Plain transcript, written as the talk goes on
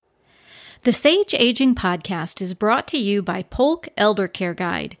The Sage Aging Podcast is brought to you by Polk Elder Care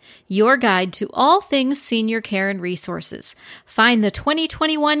Guide, your guide to all things senior care and resources. Find the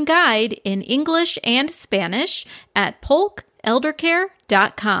 2021 guide in English and Spanish at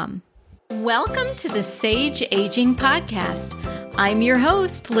polkeldercare.com. Welcome to the Sage Aging Podcast. I'm your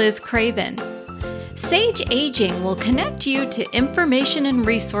host, Liz Craven. Sage Aging will connect you to information and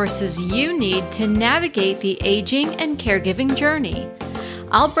resources you need to navigate the aging and caregiving journey.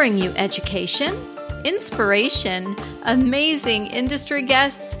 I'll bring you education, inspiration, amazing industry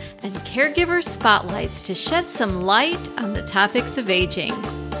guests, and caregiver spotlights to shed some light on the topics of aging.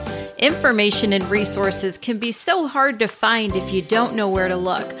 Information and resources can be so hard to find if you don't know where to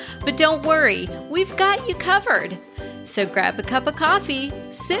look, but don't worry, we've got you covered. So grab a cup of coffee,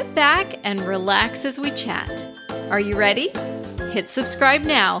 sit back, and relax as we chat. Are you ready? Hit subscribe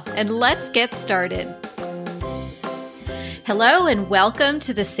now, and let's get started. Hello and welcome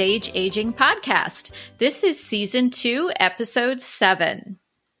to the Sage Aging Podcast. This is Season 2, Episode 7.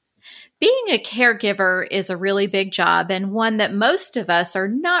 Being a caregiver is a really big job and one that most of us are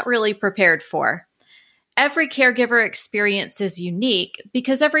not really prepared for. Every caregiver experience is unique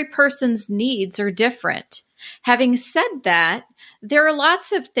because every person's needs are different. Having said that, there are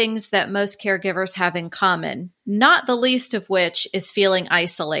lots of things that most caregivers have in common, not the least of which is feeling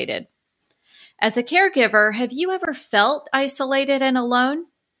isolated. As a caregiver, have you ever felt isolated and alone?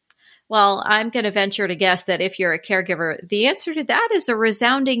 Well, I'm going to venture to guess that if you're a caregiver, the answer to that is a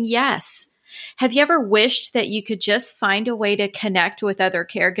resounding yes. Have you ever wished that you could just find a way to connect with other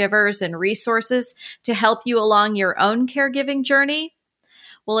caregivers and resources to help you along your own caregiving journey?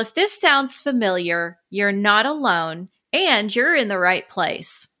 Well, if this sounds familiar, you're not alone and you're in the right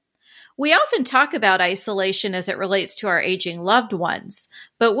place. We often talk about isolation as it relates to our aging loved ones,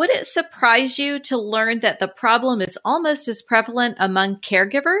 but would it surprise you to learn that the problem is almost as prevalent among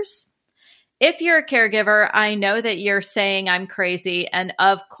caregivers? If you're a caregiver, I know that you're saying I'm crazy, and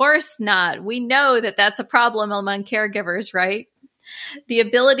of course not. We know that that's a problem among caregivers, right? The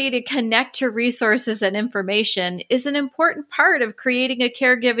ability to connect to resources and information is an important part of creating a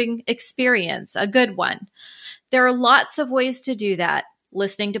caregiving experience, a good one. There are lots of ways to do that.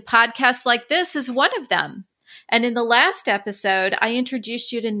 Listening to podcasts like this is one of them. And in the last episode, I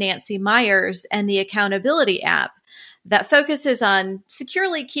introduced you to Nancy Myers and the Accountability app that focuses on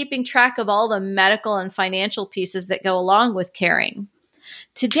securely keeping track of all the medical and financial pieces that go along with caring.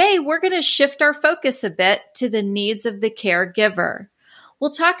 Today, we're going to shift our focus a bit to the needs of the caregiver.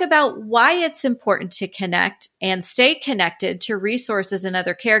 We'll talk about why it's important to connect and stay connected to resources and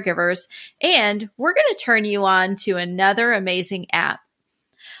other caregivers, and we're going to turn you on to another amazing app.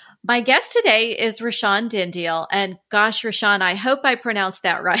 My guest today is Rashawn Dindial, and gosh, Rashawn, I hope I pronounced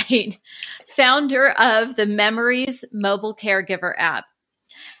that right, founder of the Memories mobile caregiver app.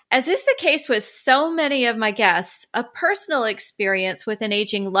 As is the case with so many of my guests, a personal experience with an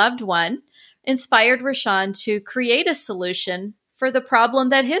aging loved one inspired Rashawn to create a solution for the problem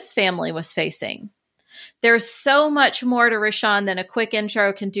that his family was facing. There's so much more to Rashawn than a quick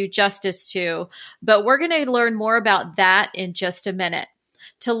intro can do justice to, but we're going to learn more about that in just a minute.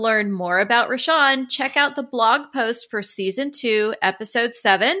 To learn more about Rashawn, check out the blog post for Season 2, Episode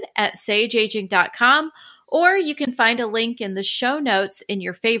 7 at sageaging.com, or you can find a link in the show notes in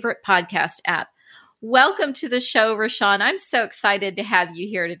your favorite podcast app. Welcome to the show, Rashawn. I'm so excited to have you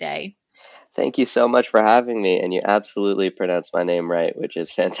here today. Thank you so much for having me, and you absolutely pronounced my name right, which is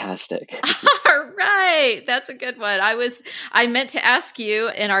fantastic. All right. That's a good one. I meant to ask you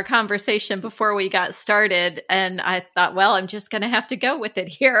in our conversation before we got started, and I thought, well, I'm just going to have to go with it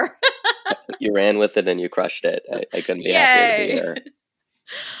here. You ran with it and you crushed it. I couldn't be happier to be here.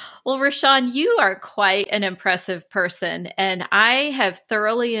 Well, Rashawn, you are quite an impressive person, and I have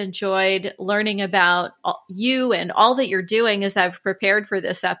thoroughly enjoyed learning about you and all that you're doing as I've prepared for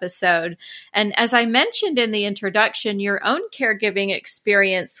this episode. And as I mentioned in the introduction, your own caregiving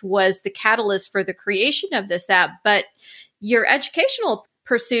experience was the catalyst for the creation of this app, but your educational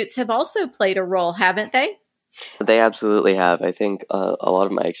pursuits have also played a role, haven't they? They absolutely have. I think a lot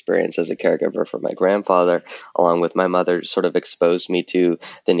of my experience as a caregiver for my grandfather, along with my mother, sort of exposed me to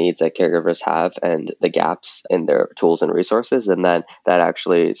the needs that caregivers have and the gaps in their tools and resources. And then that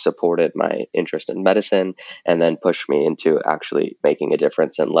actually supported my interest in medicine and then pushed me into actually making a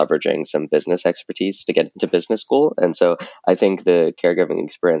difference and leveraging some business expertise to get into business school. And so I think the caregiving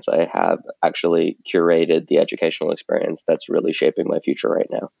experience I have actually curated the educational experience that's really shaping my future right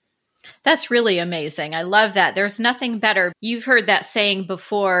now. That's really amazing. I love that. There's nothing better. You've heard that saying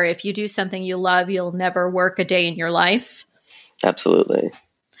before, if you do something you love, you'll never work a day in your life. Absolutely.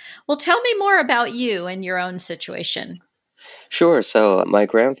 Well, tell me more about you and your own situation. Sure. So my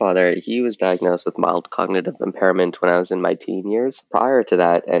grandfather, he was diagnosed with mild cognitive impairment when I was in my teen years. Prior to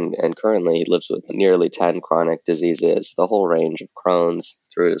that, and currently he lives with nearly 10 chronic diseases, the whole range of Crohn's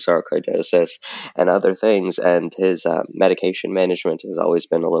through to sarcoidosis and other things. And his medication management has always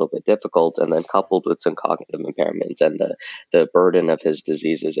been a little bit difficult. And then coupled with some cognitive impairment and the burden of his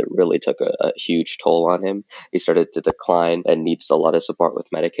diseases, it really took a huge toll on him. He started to decline and needs a lot of support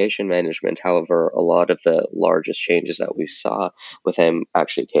with medication management. However, a lot of the largest changes that we saw with him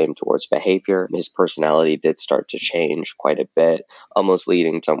actually came towards behavior. His personality did start to change quite a bit, almost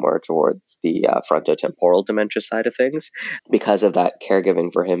leading somewhere towards the frontotemporal dementia side of things. Because of that,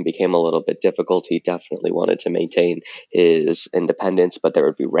 caregiving for him became a little bit difficult. He definitely wanted to maintain his independence, but there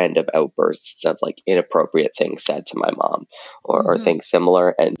would be random outbursts of like inappropriate things said to my mom or things similar.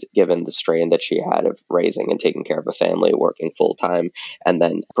 And given the strain that she had of raising and taking care of a family, working full time, and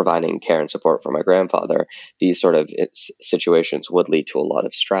then providing care and support for my grandfather, these sort of situations would lead to a lot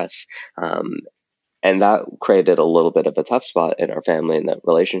of stress. And that created a little bit of a tough spot in our family and that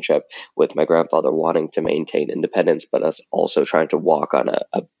relationship, with my grandfather wanting to maintain independence, but us also trying to walk on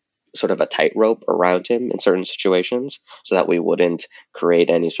a sort of a tightrope around him in certain situations so that we wouldn't create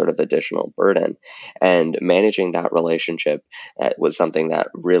any sort of additional burden. And managing that relationship was something that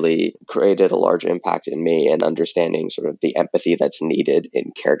really created a large impact in me, and understanding sort of the empathy that's needed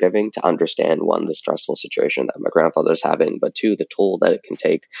in caregiving to understand, one, the stressful situation that my grandfather's having, but two, the toll that it can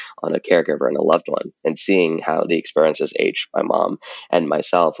take on a caregiver and a loved one. And seeing how the experiences aged my mom and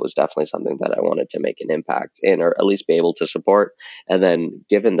myself was definitely something that I wanted to make an impact in, or at least be able to support. And then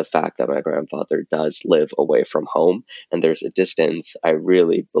given the fact that my grandfather does live away from home and there's a distance, I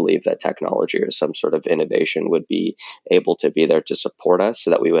really believe that technology or some sort of innovation would be able to be there to support us,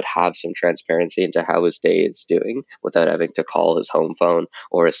 so that we would have some transparency into how his day is doing without having to call his home phone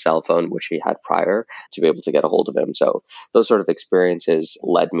or his cell phone, which he had prior, to be able to get a hold of him. So those sort of experiences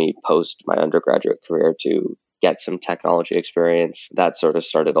led me post my undergraduate career to get some technology experience. That sort of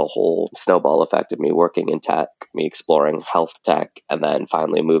started a whole snowball effect of me working in tech, me exploring health tech, and then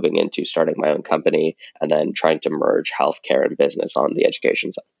finally moving into starting my own company, and then trying to merge healthcare and business on the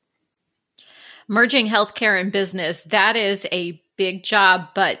education side. Merging healthcare and business, that is a big job,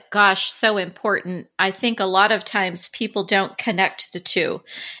 but gosh, so important. I think a lot of times people don't connect the two.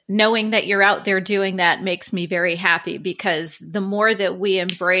 Knowing that you're out there doing that makes me very happy, because the more that we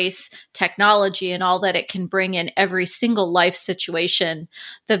embrace technology and all that it can bring in every single life situation,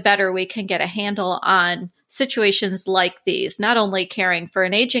 the better we can get a handle on situations like these, not only caring for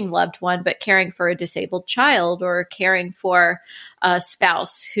an aging loved one, but caring for a disabled child, or caring for a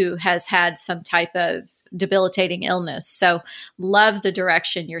spouse who has had some type of debilitating illness. So love the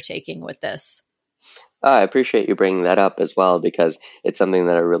direction you're taking with this. I appreciate you bringing that up as well, because it's something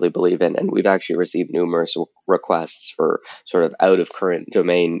that I really believe in. And we've actually received numerous requests for sort of out of current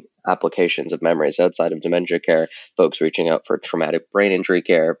domain applications of memories outside of dementia care, folks reaching out for traumatic brain injury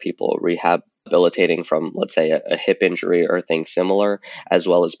care, people rehabilitating from, let's say, a hip injury or things similar, as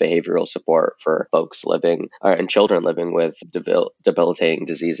well as behavioral support for folks living and children living with debilitating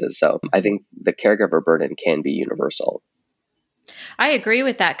diseases. So I think the caregiver burden can be universal. I agree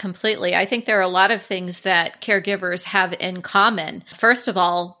with that completely. I think there are a lot of things that caregivers have in common. First of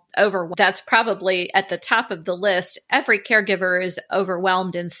all, that's probably at the top of the list. Every caregiver is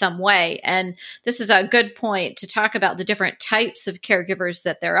overwhelmed in some way. And this is a good point to talk about the different types of caregivers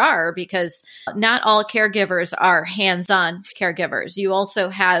that there are, because not all caregivers are hands-on caregivers. You also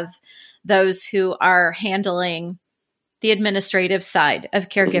have those who are handling the administrative side of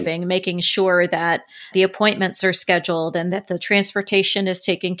caregiving, making sure that the appointments are scheduled and that the transportation is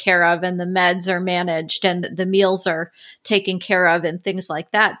taken care of and the meds are managed and the meals are taken care of and things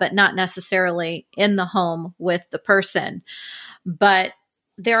like that, but not necessarily in the home with the person. But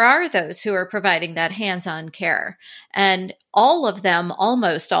there are those who are providing that hands-on care, and all of them,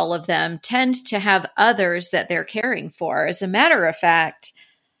 almost all of them, tend to have others that they're caring for. As a matter of fact,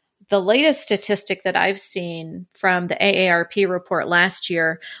 the latest statistic that I've seen from the AARP report last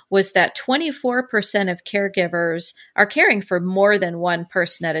year was that 24% of caregivers are caring for more than one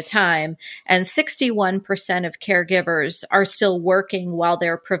person at a time, and 61% of caregivers are still working while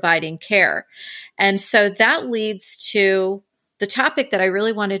they're providing care. And so that leads to the topic that I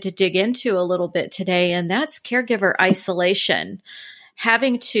really wanted to dig into a little bit today, and that's caregiver isolation.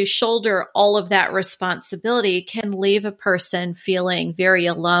 Having to shoulder all of that responsibility can leave a person feeling very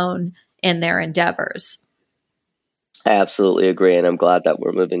alone in their endeavors. I absolutely agree, and I'm glad that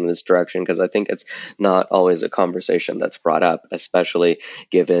we're moving in this direction because I think it's not always a conversation that's brought up, especially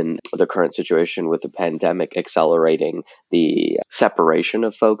given the current situation with the pandemic accelerating the separation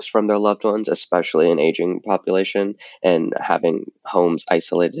of folks from their loved ones, especially an aging population, and having homes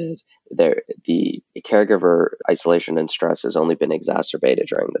isolated. The caregiver isolation and stress has only been exacerbated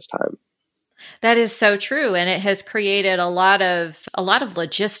during this time. That is so true, and it has created a lot of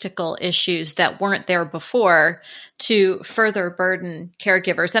logistical issues that weren't there before to further burden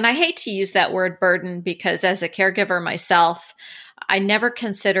caregivers. And I hate to use that word burden because as a caregiver myself, I never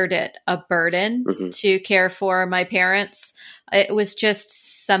considered it a burden Hmm. to care for my parents. It was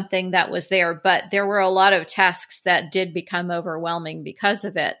just something that was there, but there were a lot of tasks that did become overwhelming because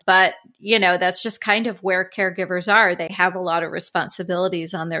of it. But, that's just kind of where caregivers are. They have a lot of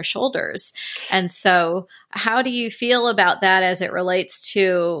responsibilities on their shoulders. And so, how do you feel about that as it relates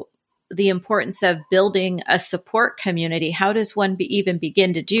to the importance of building a support community? How does one even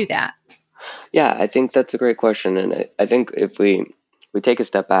begin to do that? Yeah, I think that's a great question, and I think if we take a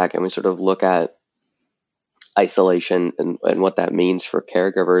step back and we sort of look at isolation and what that means for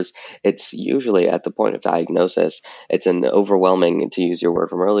caregivers, it's usually at the point of diagnosis. It's an overwhelming, to use your word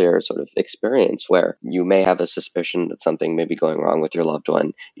from earlier, sort of experience where you may have a suspicion that something may be going wrong with your loved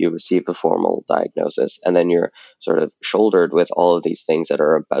one. You receive a formal diagnosis, and then you're sort of shouldered with all of these things that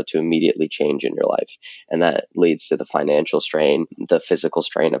are about to immediately change in your life. And that leads to the financial strain, the physical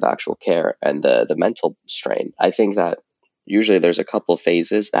strain of actual care, and the mental strain. I think that usually there's a couple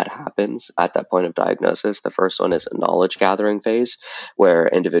phases that happens at that point of diagnosis. The first one is a knowledge gathering phase where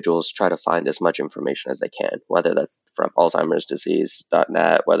individuals try to find as much information as they can, whether that's from Alzheimer's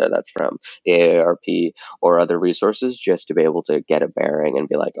disease.net, whether that's from the AARP or other resources, just to be able to get a bearing and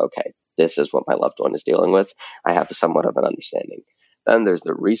be like, okay, this is what my loved one is dealing with. I have somewhat of an understanding. Then there's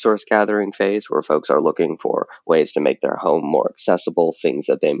the resource gathering phase where folks are looking for ways to make their home more accessible, things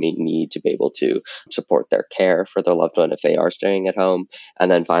that they may need to be able to support their care for their loved one if they are staying at home. And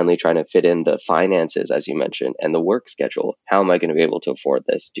then finally trying to fit in the finances, as you mentioned, and the work schedule. How am I going to be able to afford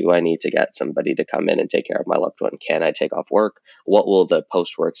this? Do I need to get somebody to come in and take care of my loved one? Can I take off work? What will the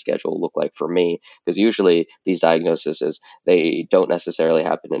post-work schedule look like for me? Because usually these diagnoses, they don't necessarily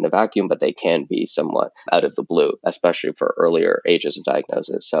happen in a vacuum, but they can be somewhat out of the blue, especially for earlier ages of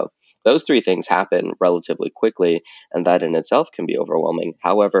diagnosis. So those three things happen relatively quickly, and that in itself can be overwhelming.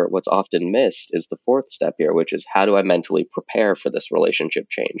 However, what's often missed is the fourth step here, which is how do I mentally prepare for this relationship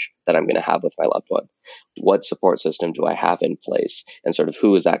change that I'm going to have with my loved one? What support system do I have in place? And sort of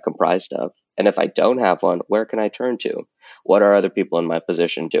who is that comprised of? And if I don't have one, where can I turn to? What are other people in my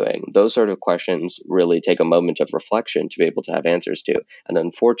position doing? Those sort of questions really take a moment of reflection to be able to have answers to. And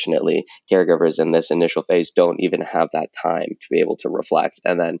unfortunately, caregivers in this initial phase don't even have that time to be able to reflect.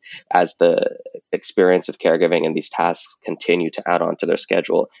 And then as the experience of caregiving and these tasks continue to add on to their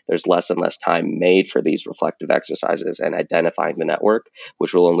schedule, there's less and less time made for these reflective exercises and identifying the network,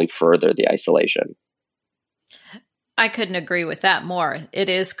 which will only further the isolation. I couldn't agree with that more. It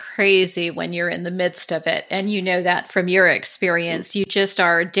is crazy when you're in the midst of it. And you know that from your experience. You just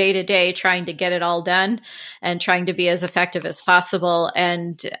are day to day trying to get it all done and trying to be as effective as possible.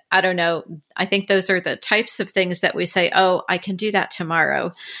 And I don't know, I think those are the types of things that we say, oh, I can do that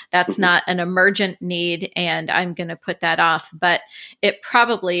tomorrow. That's not an emergent need, and I'm going to put that off. But it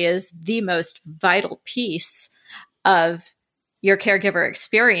probably is the most vital piece of your caregiver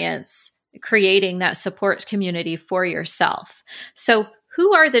experience, creating that support community for yourself. So,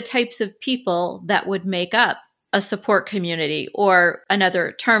 who are the types of people that would make up a support community, or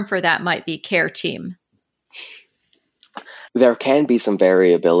another term for that might be care team? There can be some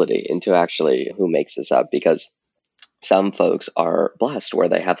variability into actually who makes this up because some folks are blessed where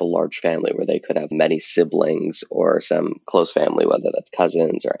they have a large family, where they could have many siblings or some close family, whether that's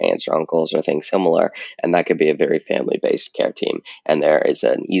cousins or aunts or uncles or things similar. And that could be a very family based care team. And there is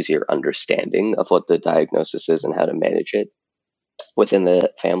an easier understanding of what the diagnosis is and how to manage it within the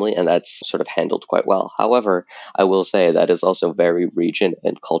family, and that's sort of handled quite well. However, I will say that is also very region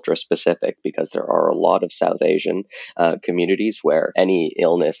and culture specific because there are a lot of South Asian communities where any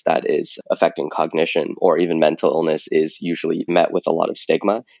illness that is affecting cognition or even mental illness is usually met with a lot of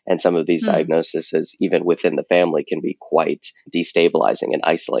stigma. And some of these diagnoses, even within the family, can be quite destabilizing and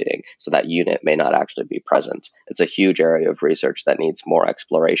isolating. So that unit may not actually be present. It's a huge area of research that needs more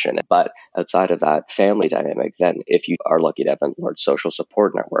exploration. But outside of that family dynamic, then if you are lucky to have a large social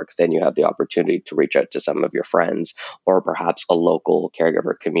support network, then you have the opportunity to reach out to some of your friends or perhaps a local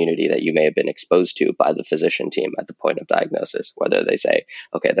caregiver community that you may have been exposed to by the physician team at the point of diagnosis, whether they say,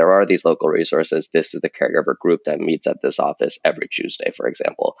 okay, there are these local resources. This is the caregiver group that meets at this office every Tuesday, for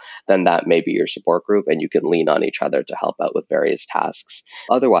example. Then that may be your support group and you can lean on each other to help out with various tasks.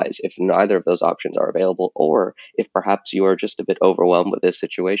 Otherwise, if neither of those options are available, or if perhaps you are just a bit overwhelmed with this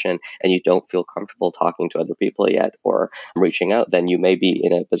situation and you don't feel comfortable talking to other people yet or reaching out, then you may be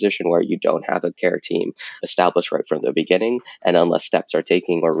in a position where you don't have a care team established right from the beginning. And unless steps are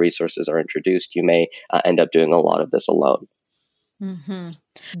taken or resources are introduced, you may end up doing a lot of this alone. Mm-hmm.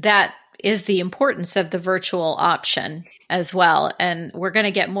 That is the importance of the virtual option as well. And we're going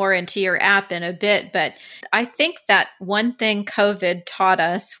to get more into your app in a bit, but I think that one thing COVID taught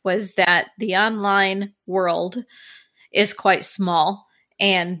us was that the online world is quite small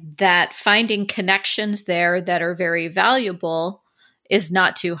and that finding connections there that are very valuable is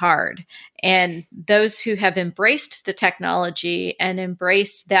not too hard. And those who have embraced the technology and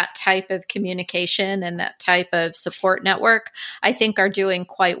embraced that type of communication and that type of support network, I think are doing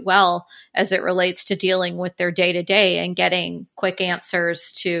quite well as it relates to dealing with their day-to-day and getting quick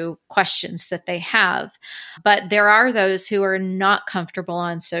answers to questions that they have. But there are those who are not comfortable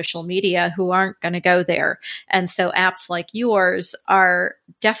on social media who aren't going to go there. And so apps like yours are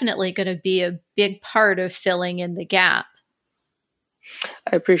definitely going to be a big part of filling in the gap.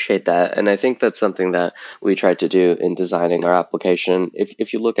 I appreciate that. And I think that's something that we tried to do in designing our application.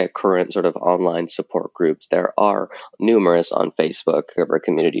 If you look at current sort of online support groups, there are numerous on Facebook or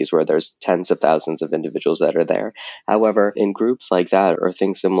communities where there's tens of thousands of individuals that are there. However, in groups like that or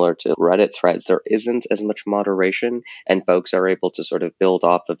things similar to Reddit threads, there isn't as much moderation and folks are able to sort of build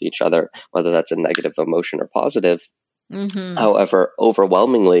off of each other, whether that's a negative emotion or positive. Mm-hmm. However,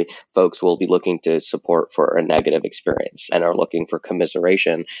 overwhelmingly, folks will be looking to support for a negative experience and are looking for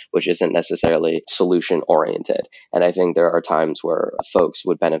commiseration, which isn't necessarily solution oriented. And I think there are times where folks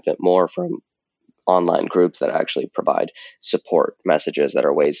would benefit more from online groups that actually provide support messages that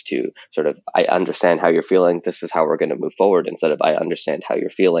are ways to sort of, I understand how you're feeling. This is how we're going to move forward, instead of I understand how you're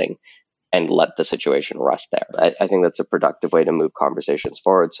feeling and let the situation rest there. I think that's a productive way to move conversations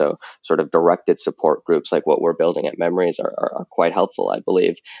forward. So sort of directed support groups like what we're building at Memories are quite helpful, I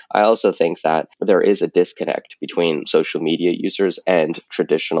believe. I also think that there is a disconnect between social media users and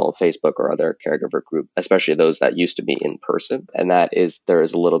traditional Facebook or other caregiver group, especially those that used to be in person. And that is, there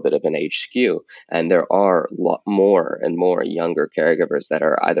is a little bit of an age skew. And there are more and more younger caregivers that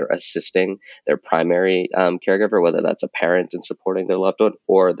are either assisting their primary caregiver, whether that's a parent in supporting their loved one,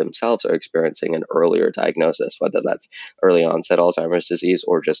 or themselves are experiencing an earlier diagnosis, whether that's early onset Alzheimer's disease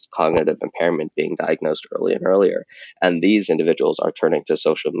or just cognitive impairment being diagnosed early and earlier. And these individuals are turning to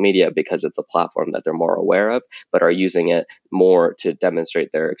social media because it's a platform that they're more aware of, but are using it more to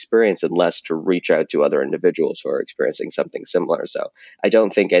demonstrate their experience and less to reach out to other individuals who are experiencing something similar. So I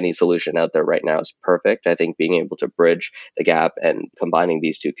don't think any solution out there right now is perfect. I think being able to bridge the gap and combining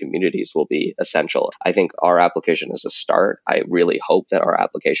these two communities will be essential. I think our application is a start. I really hope that our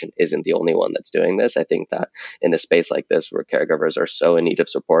application isn't the only one that's doing this. I think that in a space like this where caregivers are so in need of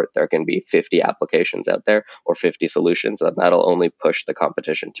support, there can be 50 applications out there or 50 solutions, and that'll only push the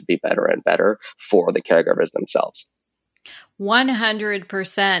competition to be better and better for the caregivers themselves.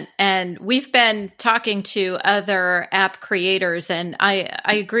 100%. And we've been talking to other app creators, and I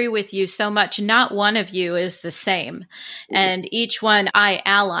agree with you so much. Not one of you is the same. And each one,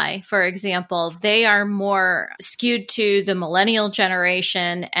 iAlly, for example, they are more skewed to the millennial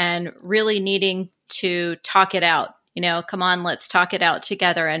generation and really needing to talk it out. You know, come on, let's talk it out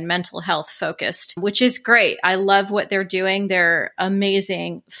together, and mental health focused, which is great. I love what they're doing. They're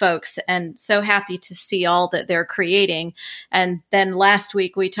amazing folks and so happy to see all that they're creating. And then last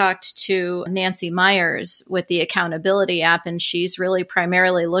week we talked to Nancy Myers with the Accountability app, and she's really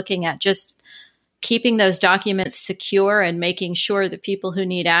primarily looking at just keeping those documents secure and making sure that people who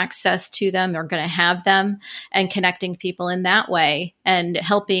need access to them are going to have them, and connecting people in that way and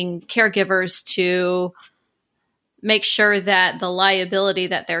helping caregivers to make sure that the liability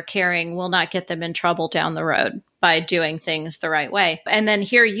that they're carrying will not get them in trouble down the road by doing things the right way. And then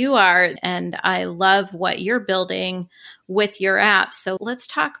here you are, and I love what you're building with your app. So let's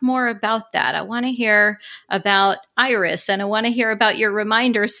talk more about that. I want to hear about Iris, and I want to hear about your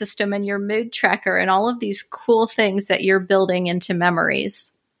reminder system and your mood tracker and all of these cool things that you're building into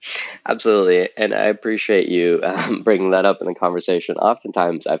Memories. Absolutely. And I appreciate you bringing that up in the conversation.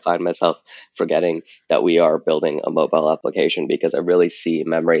 Oftentimes, I find myself forgetting that we are building a mobile application because I really see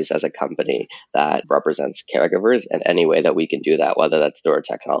Memories as a company that represents caregivers in any way that we can do that, whether that's through our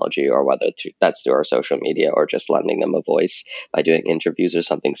technology or whether that's through our social media or just lending them a voice by doing interviews or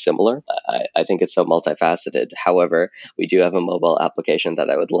something similar. I think it's so multifaceted. However, we do have a mobile application that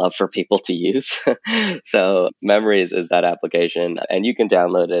I would love for people to use. So Memories is that application, and you can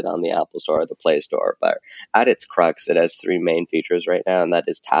download it on the Apple Store or the Play Store. But at its crux, it has three main features right now, and that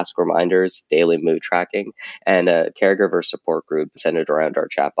is task reminders, daily mood tracking, and a caregiver support group centered around our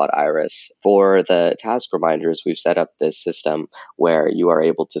chatbot Iris. For the task reminders, we've set up this system where you are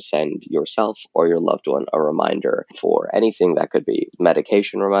able to send yourself or your loved one a reminder for anything that could be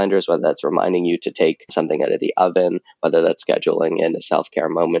medication reminders, whether that's reminding you to take something out of the oven, whether that's scheduling in a self-care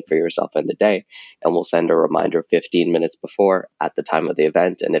moment for yourself in the day. And we'll send a reminder 15 minutes before at the time of the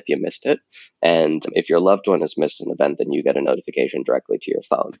event, and if you missed it. And if your loved one has missed an event, then you get a notification directly to your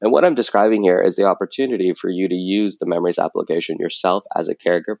phone. And what I'm describing here is the opportunity for you to use the Memories application yourself as a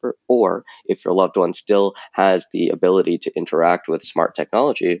caregiver, or if your loved one still has the ability to interact with smart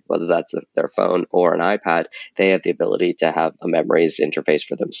technology, whether that's their phone or an iPad, they have the ability to have a Memories interface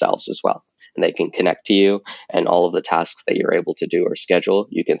for themselves as well. And they can connect to you, and all of the tasks that you're able to do or schedule,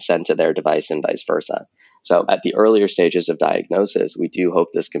 you can send to their device and vice versa. So at the earlier stages of diagnosis, we do hope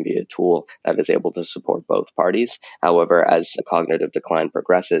this can be a tool that is able to support both parties. However, as cognitive decline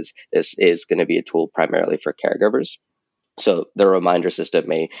progresses, this is going to be a tool primarily for caregivers. So the reminder system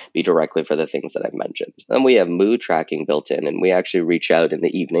may be directly for the things that I've mentioned. And we have mood tracking built in, and we actually reach out in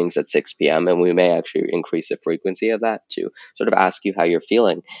the evenings at 6 p.m. and we may actually increase the frequency of that to sort of ask you how you're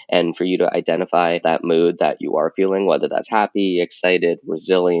feeling and for you to identify that mood that you are feeling, whether that's happy, excited,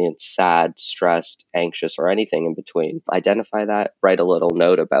 resilient, sad, stressed, anxious, or anything in between. Identify that, write a little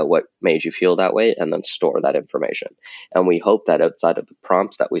note about what made you feel that way, and then store that information. And we hope that outside of the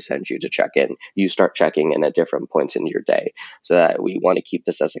prompts that we send you to check in, you start checking in at different points in your day. So that we want to keep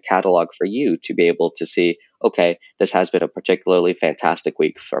this as a catalog for you to be able to see, okay, this has been a particularly fantastic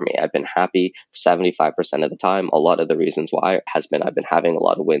week for me. I've been happy 75% of the time. A lot of the reasons why has been I've been having a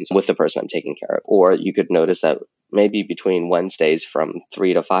lot of wins with the person I'm taking care of. Or you could notice that maybe between Wednesdays from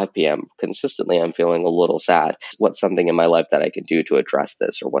 3 to 5 p.m., consistently I'm feeling a little sad. What's something in my life that I can do to address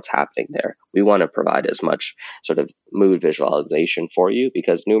this, or what's happening there? We want to provide as much sort of mood visualization for you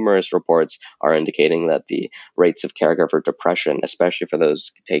because numerous reports are indicating that the rates of caregiver depression, especially for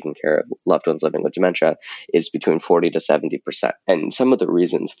those taking care of loved ones living with dementia, is between 40 to 70%. And some of the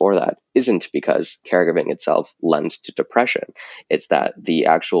reasons for that isn't because caregiving itself lends to depression. It's that the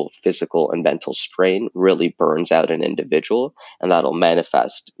actual physical and mental strain really burns out an individual, and that'll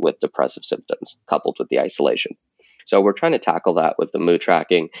manifest with depressive symptoms coupled with the isolation. So we're trying to tackle that with the mood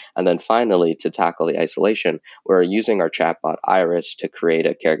tracking. And then finally, to tackle the isolation, we're using our chatbot Iris to create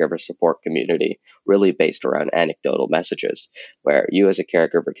a caregiver support community really based around anecdotal messages, where you as a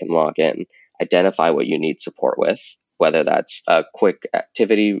caregiver can log in, identify what you need support with, whether that's a quick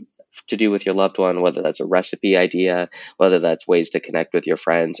activity to do with your loved one, whether that's a recipe idea, whether that's ways to connect with your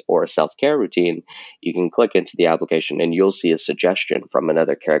friends or a self-care routine. You can click into the application and you'll see a suggestion from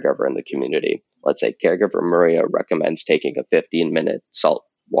another caregiver in the community. Let's say caregiver Maria recommends taking a 15-minute salt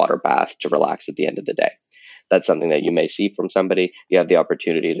water bath to relax at the end of the day. That's something that you may see from somebody. You have the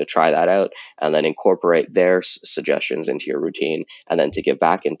opportunity to try that out and then incorporate their suggestions into your routine. And then to give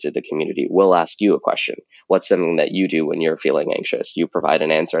back into the community, we'll ask you a question. What's something that you do when you're feeling anxious? You provide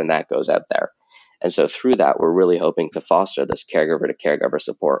an answer and that goes out there. And so through that, we're really hoping to foster this caregiver to caregiver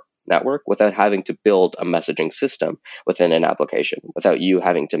support network without having to build a messaging system within an application, without you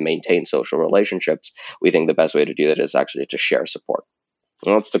having to maintain social relationships. We think the best way to do that is actually to share support.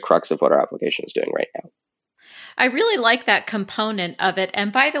 And that's the crux of what our application is doing right now. I really like that component of it.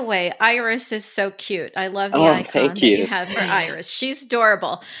 And by the way, Iris is so cute. I love the icon that you have for Iris. She's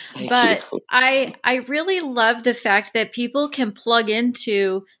adorable. But I really love the fact that people can plug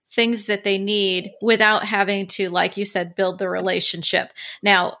into things that they need without having to, like you said, build the relationship.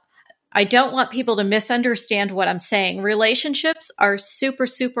 Now, I don't want people to misunderstand what I'm saying. Relationships are super,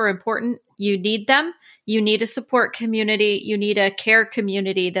 super important. You need them. You need a support community. You need a care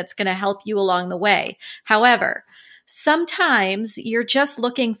community that's going to help you along the way. However, sometimes you're just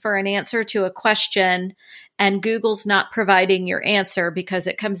looking for an answer to a question and Google's not providing your answer because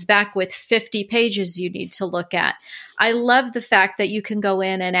it comes back with 50 pages you need to look at. I love the fact that you can go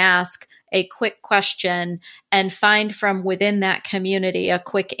in and ask a quick question and find from within that community a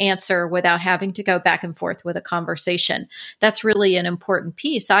quick answer without having to go back and forth with a conversation. That's really an important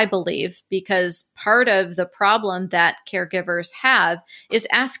piece, I believe, because part of the problem that caregivers have is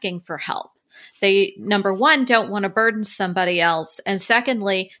asking for help. They, number one, don't want to burden somebody else. And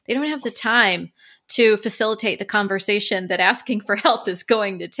secondly, they don't have the time to facilitate the conversation that asking for help is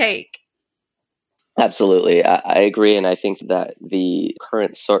going to take. Absolutely. I agree. And I think that the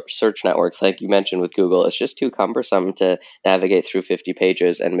current search networks, like you mentioned with Google, it's just too cumbersome to navigate through 50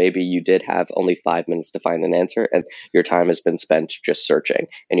 pages. And maybe you did have only 5 minutes to find an answer, and your time has been spent just searching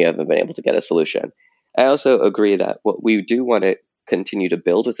and you haven't been able to get a solution. I also agree that what we do want to continue to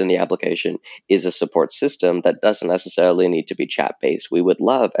build within the application is a support system that doesn't necessarily need to be chat based. We would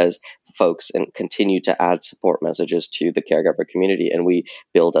love as folks and continue to add support messages to the caregiver community, and we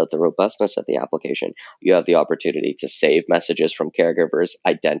build out the robustness of the application. You have the opportunity to save messages from caregivers,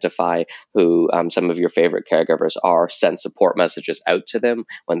 identify who some of your favorite caregivers are, send support messages out to them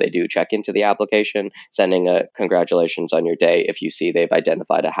when they do check into the application, sending a congratulations on your day if you see they've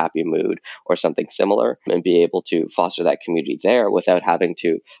identified a happy mood or something similar, and be able to foster that community there without having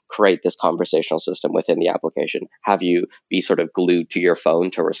to create this conversational system within the application, have you be sort of glued to your phone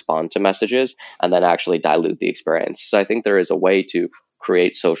to respond to messages, and then actually dilute the experience. So I think there is a way to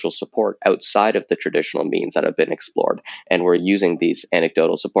create social support outside of the traditional means that have been explored. And we're using these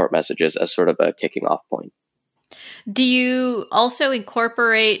anecdotal support messages as sort of a kicking off point. Do you also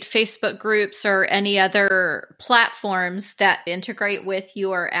incorporate Facebook groups or any other platforms that integrate with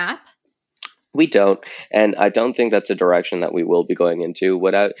your app? We don't, and I don't think that's a direction that we will be going into.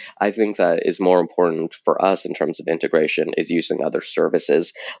 What I think that is more important for us in terms of integration is using other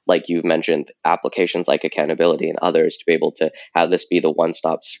services, like you've mentioned, applications like Accountability and others, to be able to have this be the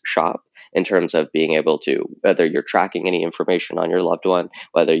one-stop shop in terms of being able to, whether you're tracking any information on your loved one,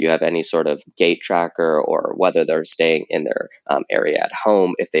 whether you have any sort of gait tracker, or whether they're staying in their area at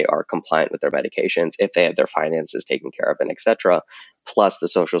home, if they are compliant with their medications, if they have their finances taken care of, and etc., plus the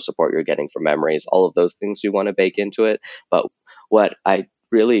social support you're getting from Memories, all of those things we want to bake into it. But what I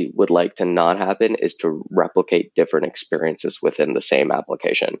really would like to not happen is to replicate different experiences within the same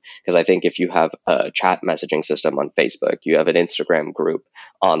application. Because I think if you have a chat messaging system on Facebook, you have an Instagram group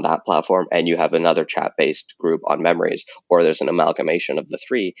on that platform, and you have another chat-based group on Memories, or there's an amalgamation of the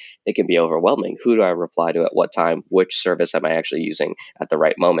three, it can be overwhelming. Who do I reply to at what time? Which service am I actually using at the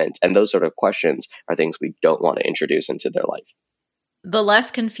right moment? And those sort of questions are things we don't want to introduce into their life. The less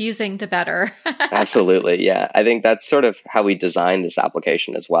confusing, the better. Absolutely. Yeah. I think that's sort of how we designed this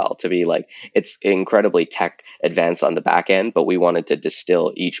application as well, to be like, it's incredibly tech advanced on the back end, but we wanted to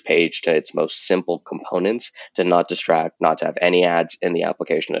distill each page to its most simple components, to not distract, not to have any ads in the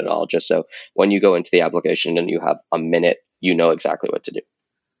application at all. Just so when you go into the application and you have a minute, you know exactly what to do.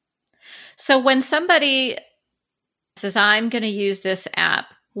 So when somebody says, I'm going to use this app,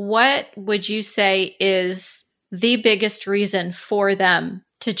 what would you say is the biggest reason for them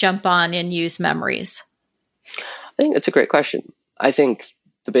to jump on and use Memories? I think that's a great question. I think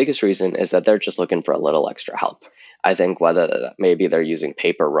the biggest reason is that they're just looking for a little extra help. I think whether maybe they're using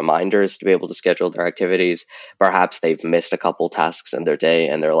paper reminders to be able to schedule their activities, perhaps they've missed a couple tasks in their day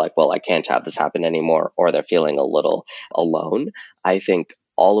and they're like, well, I can't have this happen anymore, or they're feeling a little alone. I think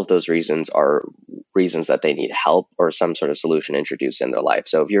all of those reasons are reasons that they need help or some sort of solution introduced in their life.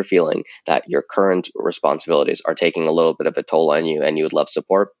 So if you're feeling that your current responsibilities are taking a little bit of a toll on you and you would love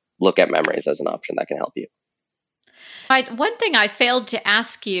support, look at Memories as an option that can help you. One thing I failed to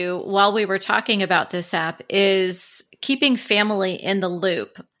ask you while we were talking about this app is keeping family in the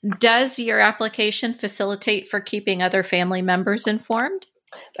loop. Does your application facilitate for keeping other family members informed?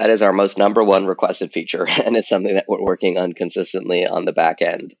 That is our most number one requested feature, and it's something that we're working on consistently on the back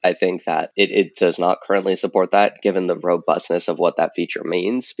end. I think that it does not currently support that, given the robustness of what that feature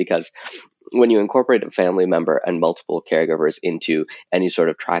means, because when you incorporate a family member and multiple caregivers into any sort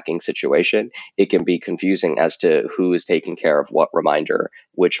of tracking situation, it can be confusing as to who is taking care of what reminder,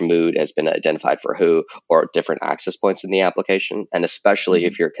 which mood has been identified for who, or different access points in the application. And especially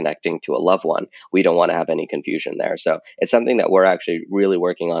if you're connecting to a loved one, we don't want to have any confusion there. So it's something that we're actually really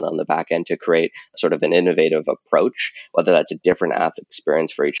working on the back end to create sort of an innovative approach, whether that's a different app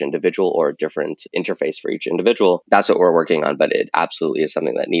experience for each individual or a different interface for each individual. That's what we're working on, but it absolutely is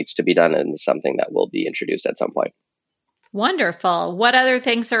something that needs to be done, and something that will be introduced at some point. Wonderful. What other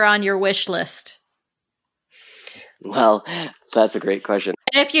things are on your wish list? Well, That's a great question.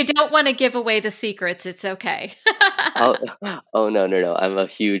 And if you don't want to give away the secrets, it's okay. Oh, oh no. I'm a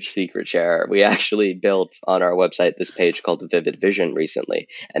huge secret sharer. We actually built on our website this page called Vivid Vision recently,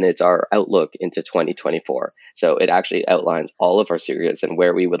 and it's our outlook into 2024. So it actually outlines all of our secrets and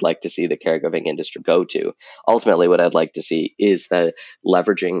where we would like to see the caregiving industry go to. Ultimately, what I'd like to see is the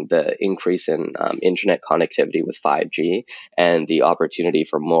leveraging the increase in internet connectivity with 5G and the opportunity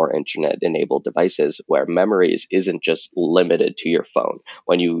for more internet-enabled devices where memories isn't just limited to your phone.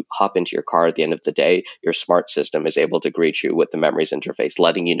 When you hop into your car at the end of the day, your smart system is able to greet you with the memories interface,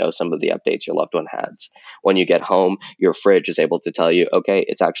 letting you know some of the updates your loved one has. When you get home, your fridge is able to tell you, okay,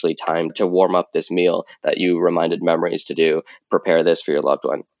 it's actually time to warm up this meal that you reminded memories to do. Prepare this for your loved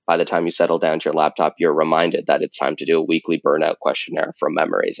one. By the time you settle down to your laptop, you're reminded that it's time to do a weekly burnout questionnaire from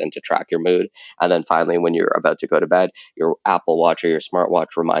memories and to track your mood. And then finally, when you're about to go to bed, your Apple Watch or your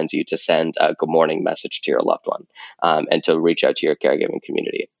smartwatch reminds you to send a good morning message to your loved one, and to reach out to your caregiving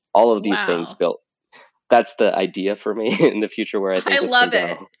community. All of these things Wow. built. That's the idea for me in the future where I think I this love can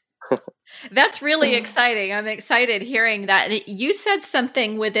it. go. That's really exciting. I'm excited hearing that. You said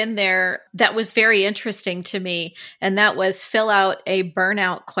something within there that was very interesting to me, and that was fill out a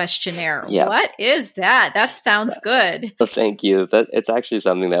burnout questionnaire. Yeah. What is that? That sounds good. Well, thank you. It's actually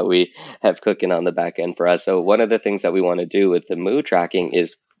something that we have cooking on the back end for us. So one of the things that we want to do with the mood tracking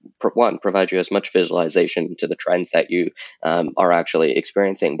is provide you as much visualization to the trends that you are actually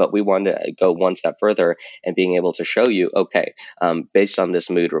experiencing. But we want to go one step further and being able to show you, okay, based on this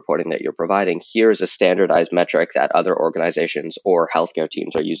mood reporting that you're providing, here's a standardized metric that other organizations or healthcare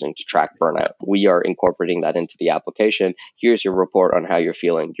teams are using to track burnout. We are incorporating that into the application. Here's your report on how you're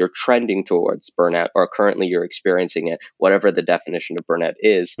feeling. You're trending towards burnout, or currently you're experiencing it, whatever the definition of burnout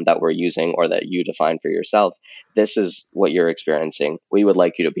is that we're using or that you define for yourself. This is what you're experiencing. We would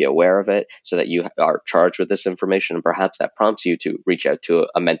like you to be aware of it so that you are charged with this information, and perhaps that prompts you to reach out to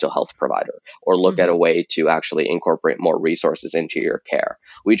a mental health provider or look at a way to actually incorporate more resources into your care.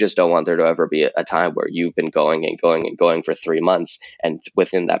 We just don't want there to ever be a time where you've been going for 3 months and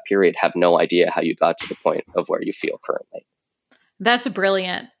within that period have no idea how you got to the point of where you feel currently. That's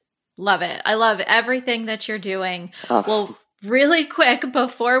brilliant. Love it. I love everything that you're doing. Oh. Well, really quick,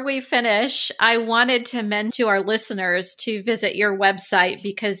 before we finish, I wanted to mention to our listeners to visit your website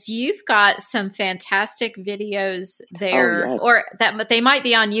because you've got some fantastic videos there, or that they might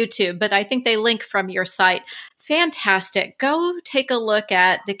be on YouTube, but I think they link from your site. Fantastic. Go take a look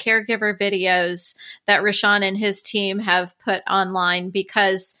at the caregiver videos that Rashawn and his team have put online,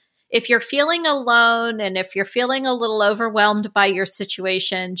 because if you're feeling alone and if you're feeling a little overwhelmed by your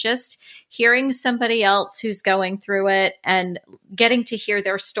situation, just hearing somebody else who's going through it and getting to hear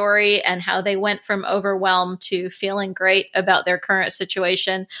their story and how they went from overwhelmed to feeling great about their current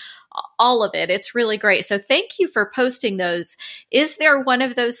situation, all of it. It's really great. So thank you for posting those. Is there one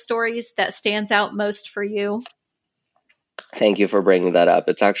of those stories that stands out most for you? Thank you for bringing that up.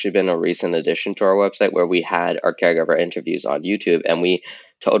 It's actually been a recent addition to our website where we had our caregiver interviews on YouTube, and we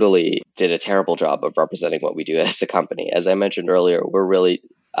totally did a terrible job of representing what we do as a company. As I mentioned earlier, we're really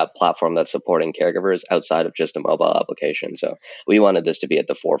a platform that's supporting caregivers outside of just a mobile application. So we wanted this to be at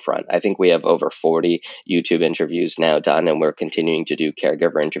the forefront. I think we have over 40 YouTube interviews now done, and we're continuing to do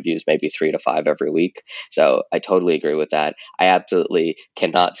caregiver interviews, maybe 3 to 5 every week. So I totally agree with that. I absolutely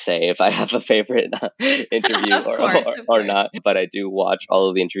cannot say if I have a favorite interview or not, but I do watch all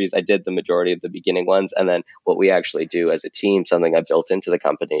of the interviews. I did the majority of the beginning ones. And then what we actually do as a team, something I built into the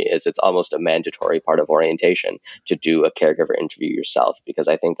company, is it's almost a mandatory part of orientation to do a caregiver interview yourself, because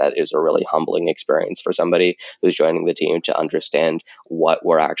I think that is a really humbling experience for somebody who's joining the team to understand what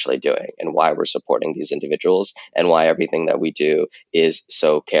we're actually doing and why we're supporting these individuals and why everything that we do is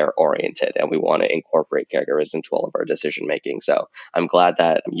so care oriented. And we want to incorporate caregivers into all of our decision making. So I'm glad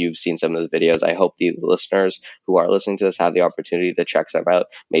that you've seen some of the videos. I hope the listeners who are listening to this have the opportunity to check some out.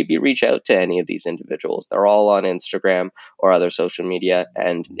 Maybe reach out to any of these individuals. They're all on Instagram or other social media,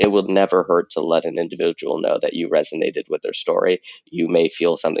 and it will never hurt to let an individual know that you resonated with their story. You may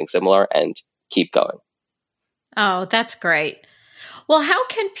feel something similar, and keep going. Oh, that's great. Well, how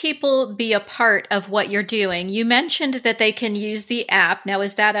can people be a part of what you're doing? You mentioned that they can use the app. Now,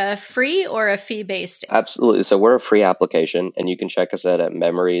 is that a free or a fee-based? Absolutely. So we're a free application, and you can check us out at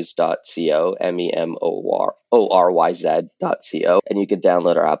memories.co, memoryz.co, and you can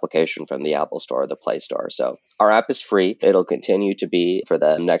download our application from the Apple Store or the Play Store. So our app is free. It'll continue to be for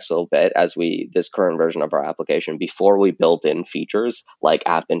the next little bit as this current version of our application, before we build in features like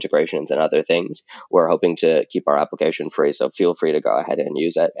app integrations and other things. We're hoping to keep our application free. So feel free to go go ahead and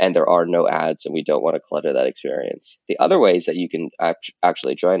use it. And there are no ads, and we don't want to clutter that experience. The other ways that you can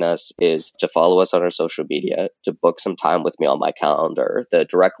actually join us is to follow us on our social media, to book some time with me on my calendar. The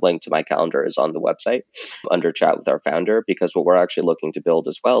direct link to my calendar is on the website under Chat with Our Founder, because what we're actually looking to build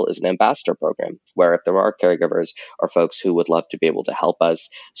as well is an ambassador program where if there are caregivers or folks who would love to be able to help us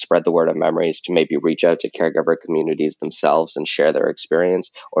spread the word of memories, to maybe reach out to caregiver communities themselves and share their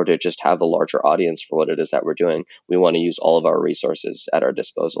experience, or to just have a larger audience for what it is that we're doing, we want to use all of our resources at our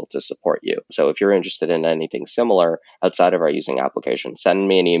disposal to support you. So if you're interested in anything similar outside of our using application, send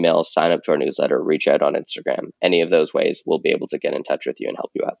me an email, sign up to our newsletter, reach out on Instagram. Any of those ways, we'll be able to get in touch with you and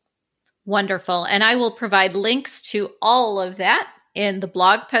help you out. Wonderful. And I will provide links to all of that in the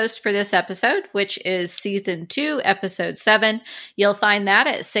blog post for this episode, which is season 2, episode 7. You'll find that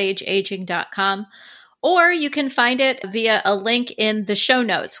at sageaging.com. Or you can find it via a link in the show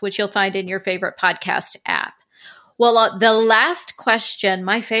notes, which you'll find in your favorite podcast app. Well, the last question,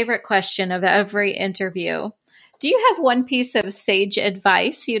 my favorite question of every interview. Do you have one piece of sage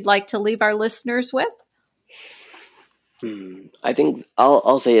advice you'd like to leave our listeners with? I think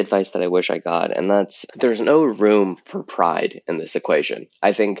I'll say advice that I wish I got, and that's there's no room for pride in this equation.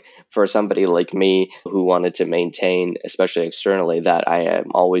 I think for somebody like me who wanted to maintain, especially externally, that I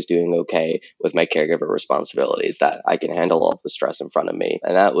am always doing okay with my caregiver responsibilities, that I can handle all the stress in front of me.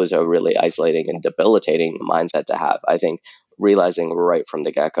 And that was a really isolating and debilitating mindset to have. I think realizing right from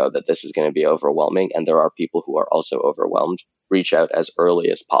the get-go that this is going to be overwhelming and there are people who are also overwhelmed, reach out as early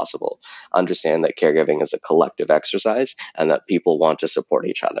as possible. Understand that caregiving is a collective exercise and that people want to support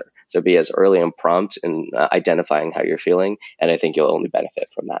each other. So be as early and prompt in identifying how you're feeling, and I think you'll only benefit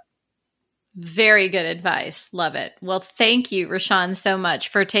from that. Very good advice. Love it. Well, thank you, Rashawn, so much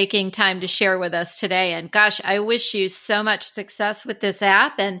for taking time to share with us today. And gosh, I wish you so much success with this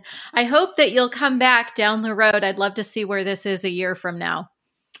app. And I hope that you'll come back down the road. I'd love to see where this is a year from now.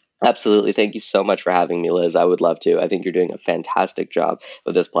 Absolutely. Thank you so much for having me, Liz. I would love to. I think you're doing a fantastic job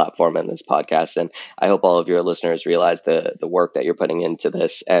with this platform and this podcast. And I hope all of your listeners realize the work that you're putting into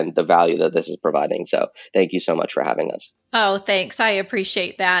this and the value that this is providing. So thank you so much for having us. Oh, thanks. I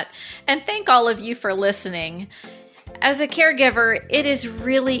appreciate that. And thank all of you for listening. As a caregiver, it is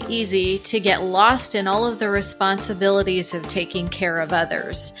really easy to get lost in all of the responsibilities of taking care of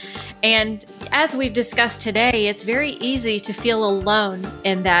others. And as we've discussed today, it's very easy to feel alone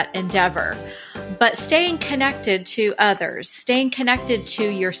in that endeavor. But staying connected to others, staying connected to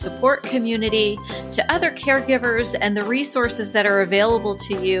your support community, to other caregivers, and the resources that are available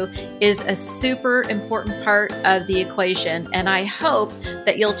to you is a super important part of the equation. And I hope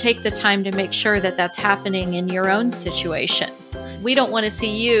that you'll take the time to make sure that that's happening in your own situation. We don't want to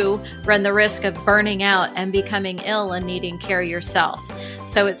see you run the risk of burning out and becoming ill and needing care yourself.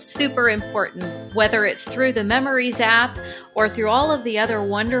 So it's super important, whether it's through the Memories app or through all of the other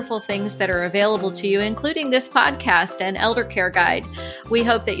wonderful things that are available to you, including this podcast and Elder Care Guide. We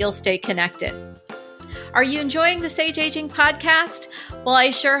hope that you'll stay connected. Are you enjoying the Sage Aging podcast? Well, I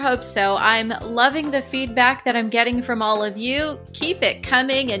sure hope so. I'm loving the feedback that I'm getting from all of you. Keep it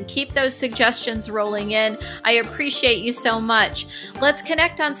coming and keep those suggestions rolling in. I appreciate you so much. Let's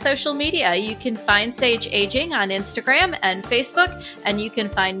connect on social media. You can find Sage Aging on Instagram and Facebook, and you can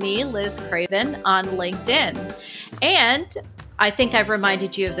find me, Liz Craven, on LinkedIn. And I think I've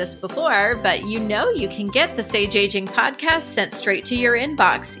reminded you of this before, but you can get the Sage Aging podcast sent straight to your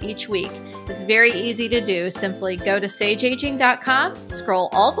inbox each week. It's very easy to do. Simply go to sageaging.com, scroll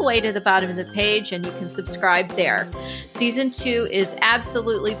all the way to the bottom of the page, and you can subscribe there. Season 2 is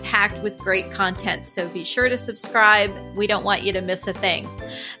absolutely packed with great content, so be sure to subscribe. We don't want you to miss a thing.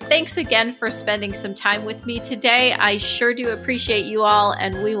 Thanks again for spending some time with me today. I sure do appreciate you all,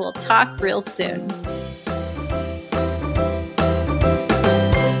 and we will talk real soon.